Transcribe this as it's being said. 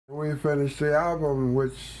We finished the album,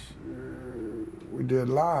 which we did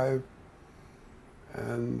live,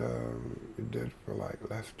 and we did for like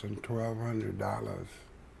less than $1,200.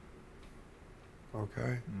 Okay?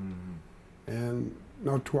 Mm-hmm. And,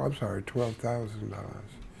 no, I'm sorry, $12,000.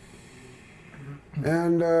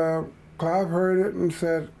 And Clive heard it and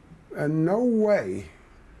said, in no way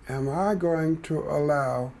am I going to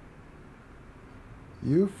allow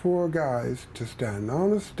you four guys to stand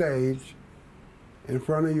on a stage in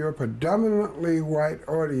front of your predominantly white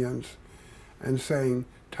audience and saying,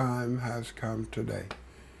 time has come today.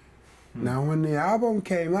 Now, when the album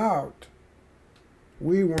came out,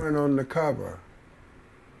 we weren't on the cover.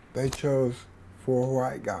 They chose four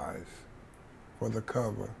white guys for the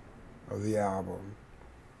cover of the album.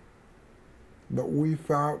 But we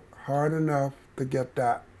fought hard enough to get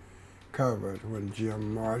that covered when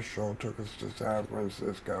Jim Marshall took us to San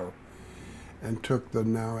Francisco and took the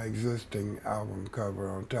now existing album cover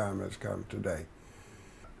on Time Has Come Today.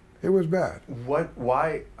 It was bad.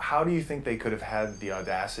 Why, how do you think they could have had the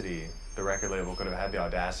audacity, the record label could have had the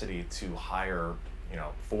audacity to hire, you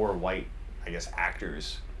know, four white, I guess,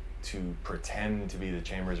 actors to pretend to be the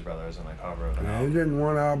Chambers Brothers on the cover of the album? They didn't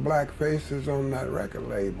want our black faces on that record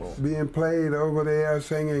label being played over there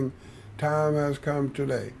singing Time Has Come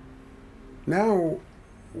Today. Now,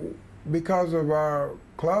 because of our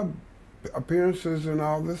club appearances and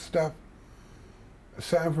all this stuff,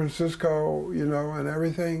 San Francisco, you know, and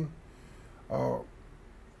everything,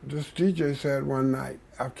 this DJ said one night,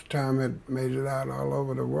 after Time had made it out all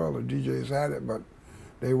over the world, the DJs had it, but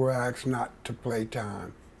they were asked not to play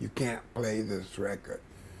Time. You can't play this record.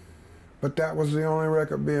 But that was the only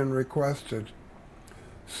record being requested.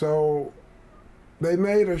 So they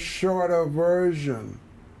made a shorter version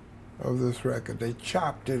of this record. They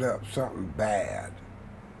chopped it up, something bad.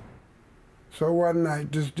 So one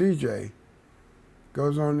night, this DJ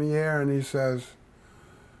goes on the air and he says,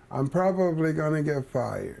 I'm probably gonna get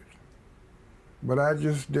fired, but I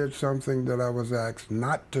just did something that I was asked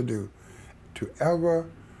not to do, to ever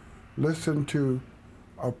listen to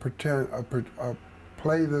or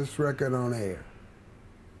play this record on air.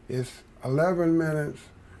 It's 11 minutes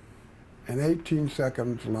and 18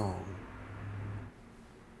 seconds long.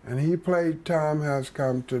 And he played Time Has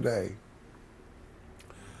Come Today.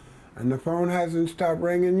 And the phone hasn't stopped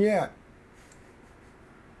ringing yet.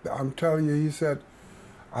 I'm telling you, he said,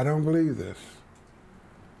 I don't believe this.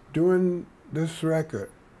 Doing this record,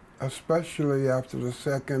 especially after the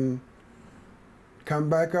second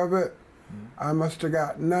comeback of it, I must have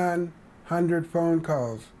got 900 phone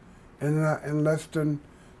calls in less than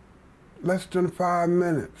 5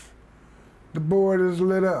 minutes. The board is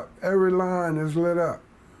lit up. Every line is lit up.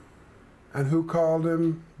 And who called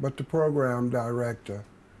him but the program director?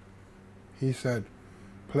 He said,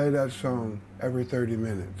 play that song every 30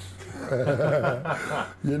 minutes.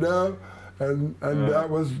 You know? And that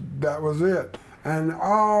was it. And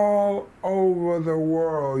all over the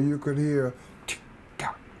world you could hear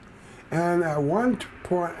tick-tock. And at one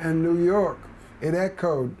point in New York, it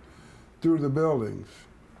echoed through the buildings.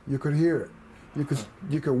 You could hear it.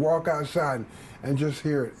 You could walk outside and just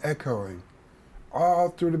hear it echoing all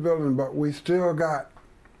through the building, but we still got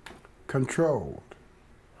controlled.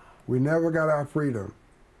 We never got our freedom.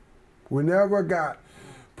 We never got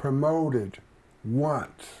promoted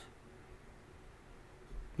once.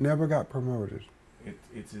 Never got promoted.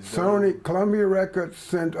 Columbia Records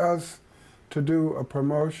sent us to do a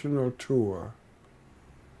promotional tour.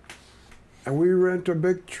 And we rent a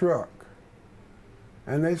big truck.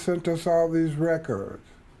 And they sent us all these records.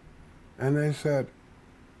 And they said,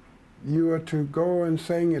 you are to go and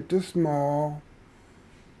sing at this mall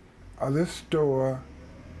or this store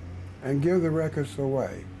and give the records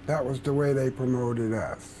away. That was the way they promoted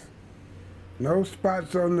us. No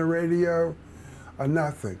spots on the radio or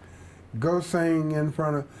nothing. Go sing in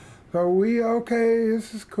front of, so we, okay,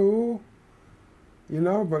 this is cool. You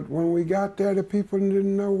know, but when we got there, the people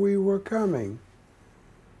didn't know we were coming.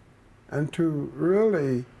 And to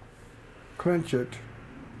really clinch it,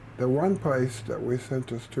 the one place that we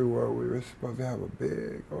sent us to where we were supposed to have a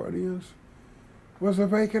big audience was a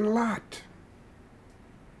vacant lot.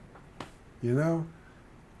 You know?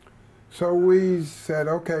 So we said,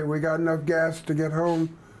 okay, we got enough gas to get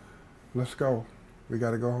home. Let's go. We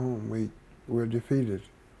got to go home. We're defeated,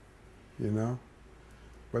 you know?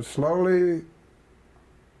 But slowly,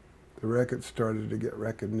 the record started to get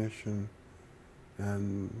recognition,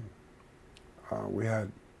 and we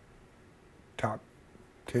had top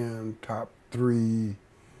 10, top 3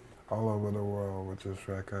 all over the world with this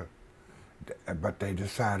record. But they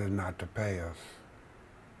decided not to pay us.